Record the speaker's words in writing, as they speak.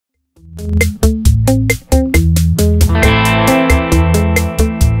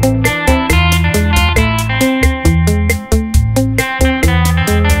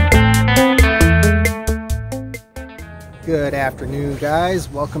afternoon, guys.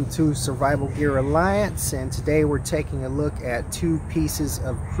 Welcome to Survival Gear Alliance, and today we're taking a look at two pieces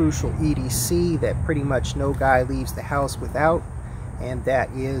of crucial EDC that pretty much no guy leaves the house without, and that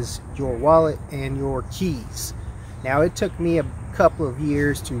is your wallet and your keys. Now, it took me a couple of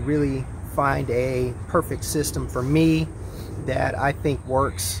years to really find a perfect system for me that I think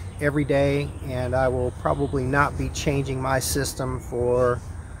works every day, and I will probably not be changing my system for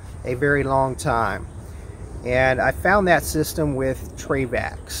a very long time. And I found that system with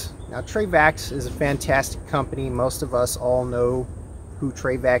Trayvax. Now, Trayvax is a fantastic company. Most of us all know who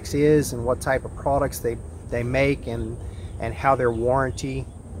Trayvax is and what type of products they make, and how their warranty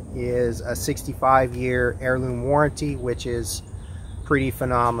is a 65-year heirloom warranty, which is pretty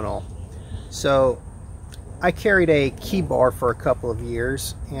phenomenal. So I carried a key bar for a couple of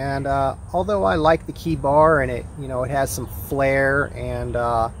years, and although I like the key bar and it has some flair and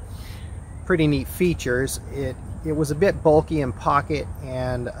pretty neat features, it was a bit bulky in pocket,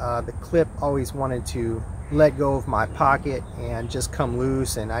 and the clip always wanted to let go of my pocket and just come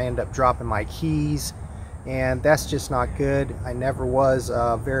loose, and I end up dropping my keys, and that's just not good. I never was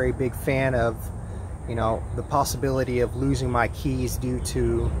a very big fan of the possibility of losing my keys due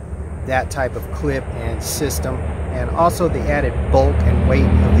to that type of clip and system, and also the added bulk and weight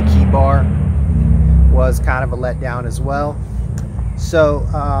of the key bar was kind of a letdown as well. So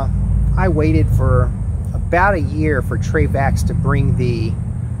I waited for about a year for Trayvax to bring the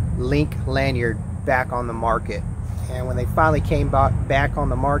Link Lanyard back on the market, and when they finally came back on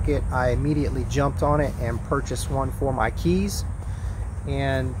the market, I immediately jumped on it and purchased one for my keys.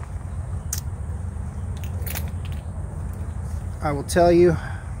 And I will tell you,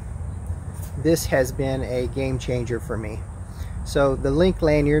 this has been a game changer for me. So the Link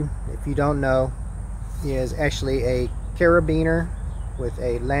Lanyard, if you don't know, is actually a carabiner with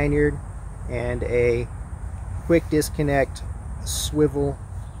a lanyard and a quick disconnect swivel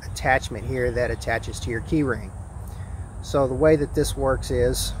attachment here that attaches to your key ring. So the way that this works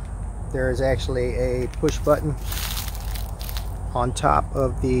is there is actually a push button on top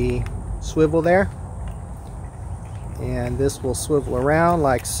of the swivel there, and this will swivel around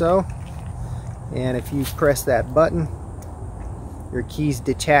like so, and if you press that button, your keys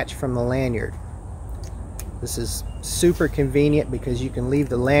detach from the lanyard. This is super convenient because you can leave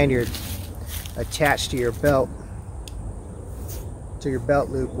the lanyard attached to your belt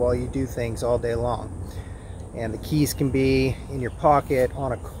loop while you do things all day long, and the keys can be in your pocket,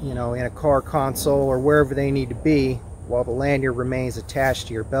 on in a car console, or wherever they need to be, while the lanyard remains attached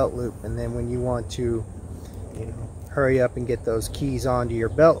to your belt loop. And then when you want to hurry up and get those keys onto your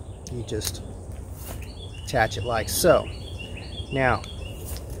belt, you just attach it like so. Now,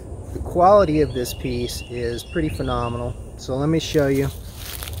 the quality of this piece is pretty phenomenal, so let me show you.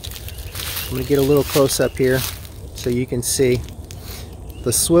 I'm going to get a little close up here so you can see.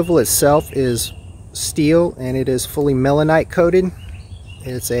 The swivel itself is steel, and it is fully melanite coated.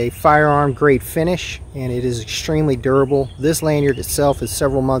 It's a firearm grade finish, and it is extremely durable. This lanyard itself is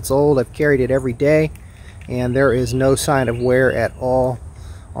several months old. I've carried it every day, and there is no sign of wear at all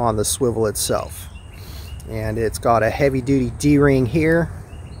on the swivel itself. And it's got a heavy duty D-ring here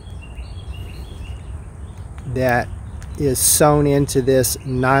that is sewn into this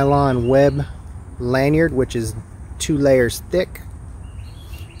nylon web lanyard, which is 2 layers thick,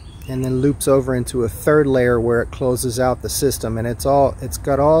 and then loops over into a 3rd layer where it closes out the system. And it's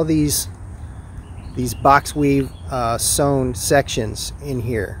got all these box weave sewn sections in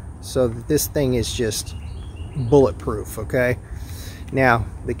here, so that this thing is just bulletproof. Okay, now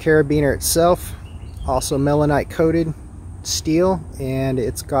the carabiner itself, also melanite coated steel, and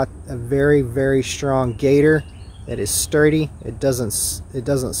it's got a very, very strong gaiter that is sturdy. It doesn't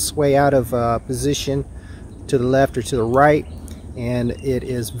sway out of position to the left or to the right, and it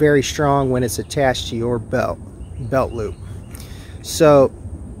is very strong when it's attached to your belt loop. So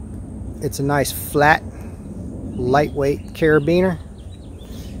it's a nice flat, lightweight carabiner,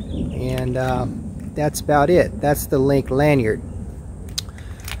 and that's about it. That's the Link Lanyard.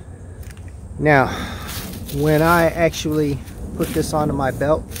 Now, when I actually put this onto my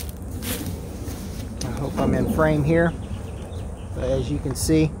belt, I hope I'm in frame here, but as you can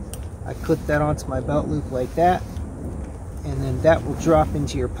see, I clip that onto my belt loop like that, and then that will drop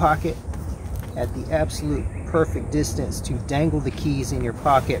into your pocket at the absolute perfect distance to dangle the keys in your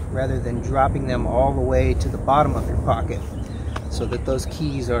pocket, rather than dropping them all the way to the bottom of your pocket, so that those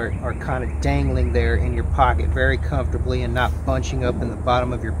keys are kind of dangling there in your pocket very comfortably, and not bunching up in the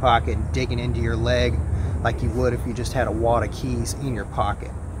bottom of your pocket and digging into your leg like you would if you just had a wad of keys in your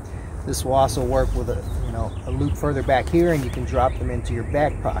pocket. This will also work with a loop further back here, and you can drop them into your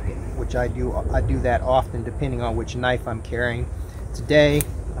back pocket, which I do that often depending on which knife I'm carrying. Today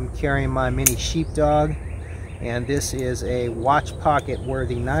I'm carrying my mini sheepdog, and this is a watch pocket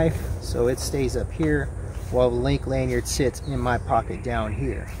worthy knife, so it stays up here while the link lanyard sits in my pocket down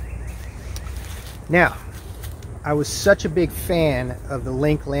here. Now, I was such a big fan of the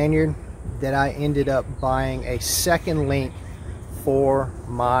link lanyard that I ended up buying a second link for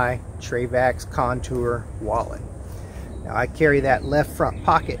my Trayvax Contour wallet. Now, I carry that left front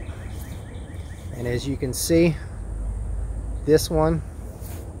pocket, and as you can see, this one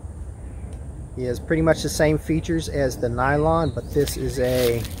is pretty much the same features as the nylon, but this is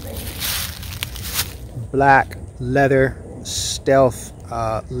a black leather stealth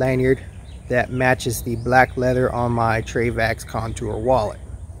lanyard that matches the black leather on my Trayvax Contour wallet.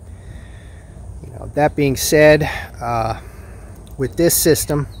 That being said, with this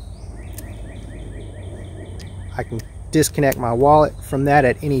system, I can disconnect my wallet from that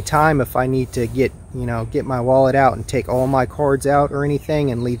at any time if I need to get my wallet out and take all my cards out or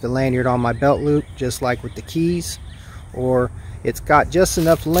anything, and leave the lanyard on my belt loop, just like with the keys. Or it's got just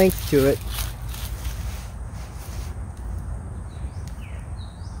enough length to it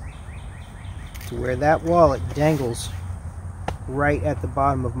to where that wallet dangles right at the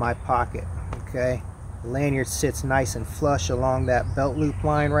bottom of my pocket. Okay, the lanyard sits nice and flush along that belt loop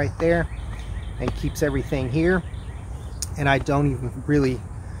line right there and keeps everything here, and I don't even really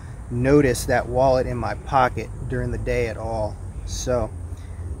notice that wallet in my pocket during the day at all. So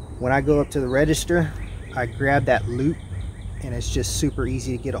when I go up to the register, I grab that loop, and it's just super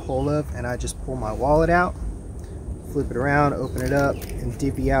easy to get a hold of, and I just pull my wallet out, flip it around, open it up, and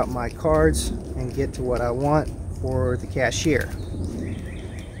divvy out my cards and get to what I want for the cashier.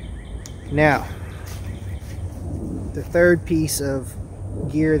 Now, the third piece of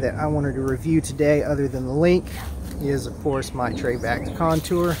gear that I wanted to review today, other than the link, is of course my Trayvax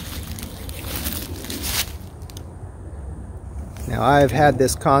Contour. Now, I've had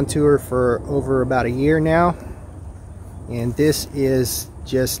this Contour for over about a year now, and this is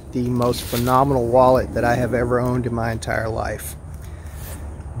just the most phenomenal wallet that I have ever owned in my entire life.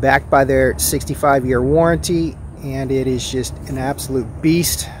 Backed by their 65-year warranty, and it is just an absolute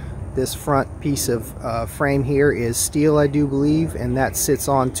beast. This front piece of frame here is steel, I do believe, and that sits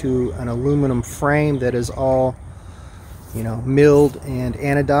onto an aluminum frame that is all milled and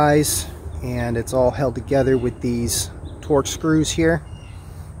anodized, and it's all held together with these torque screws here,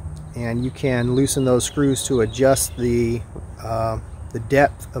 and you can loosen those screws to adjust the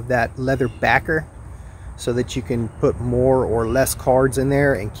depth of that leather backer so that you can put more or less cards in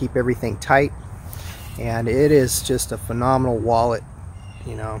there and keep everything tight. And it is just a phenomenal wallet.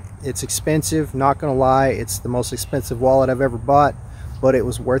 It's expensive, not gonna lie. It's the most expensive wallet I've ever bought, but it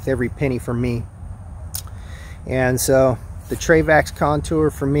was worth every penny for me. And so the Trayvax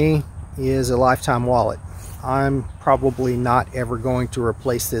Contour for me is a lifetime wallet. I'm probably not ever going to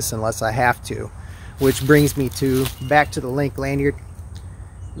replace this unless I have to, which brings me back to the link lanyard.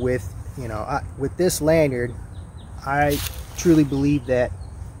 With this lanyard, I truly believe that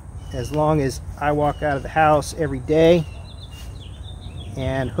as long as I walk out of the house every day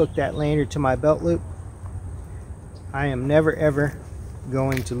and hook that lanyard to my belt loop, I am never ever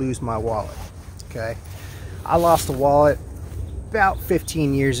going to lose my wallet. Okay, I lost a wallet about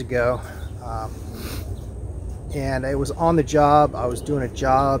 15 years ago, and it was on the job. I was doing a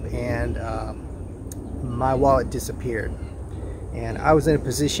job, and my wallet disappeared, and I was in a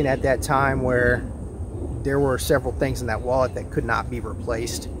position at that time where there were several things in that wallet that could not be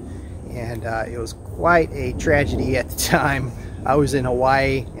replaced, and it was quite a tragedy at the time. I was in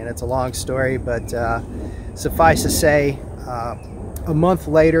Hawaii, and it's a long story, but suffice to say, a month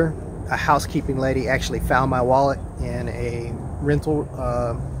later, a housekeeping lady actually found my wallet in a rental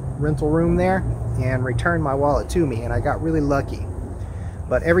room there and returned my wallet to me, and I got really lucky.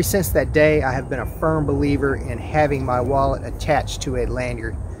 But ever since that day, I have been a firm believer in having my wallet attached to a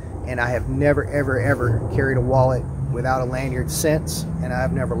lanyard, and I have never ever carried a wallet without a lanyard since, and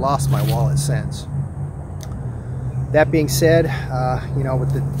I've never lost my wallet since. That being said,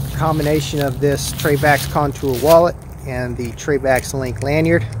 with the combination of this Trayvax Contour wallet and the Trayvax link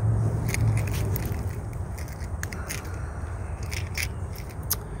lanyard,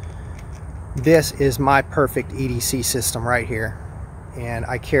 this is my perfect EDC system right here, and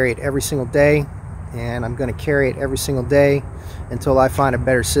I carry it every single day, and I'm going to carry it every single day until I find a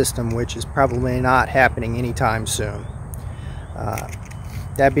better system, which is probably not happening anytime soon.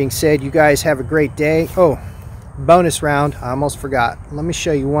 That being said, you guys have a great day. Oh, bonus round, I almost forgot. Let me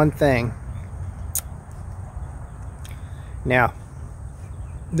show you one thing. Now,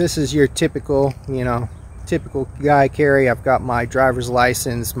 this is your typical, typical guy carry. I've got my driver's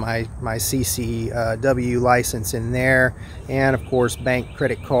license, my CCW license in there, and of course bank,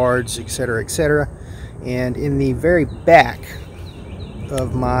 credit cards, etc., etc. And in the very back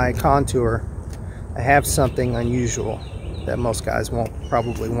of my Contour, I have something unusual that most guys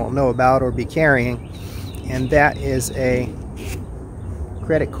probably won't know about or be carrying, and that is a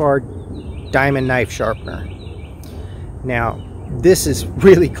credit card diamond knife sharpener. Now, this is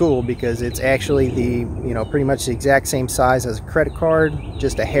really cool because it's actually the, pretty much the exact same size as a credit card,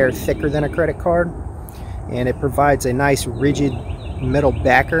 just a hair thicker than a credit card, and it provides a nice rigid metal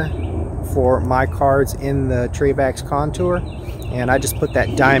backer for my cards in the Trayvax Contour. And I just put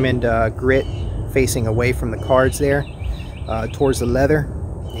that diamond grit facing away from the cards there towards the leather,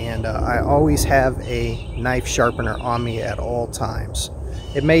 and I always have a knife sharpener on me at all times.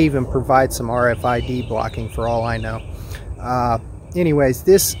 It may even provide some RFID blocking for all I know. Anyways,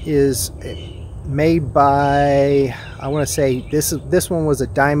 this is made by, I want to say this one was a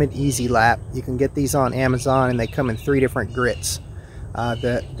Diamond Easy Lap. You can get these on Amazon, and they come in 3 different grits.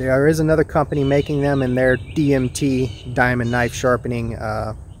 There is another company making them, and they're DMT diamond knife sharpening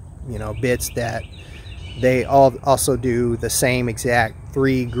bits that they also do the same exact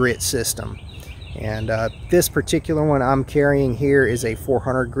 3 grit system. And this particular one I'm carrying here is a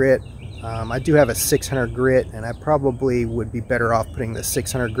 400 grit. I do have a 600 grit, and I probably would be better off putting the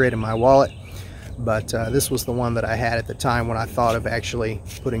 600 grit in my wallet, but this was the one that I had at the time when I thought of actually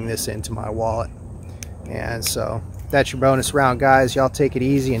putting this into my wallet. And so that's your bonus round, guys. Y'all take it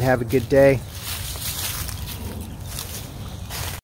easy and have a good day.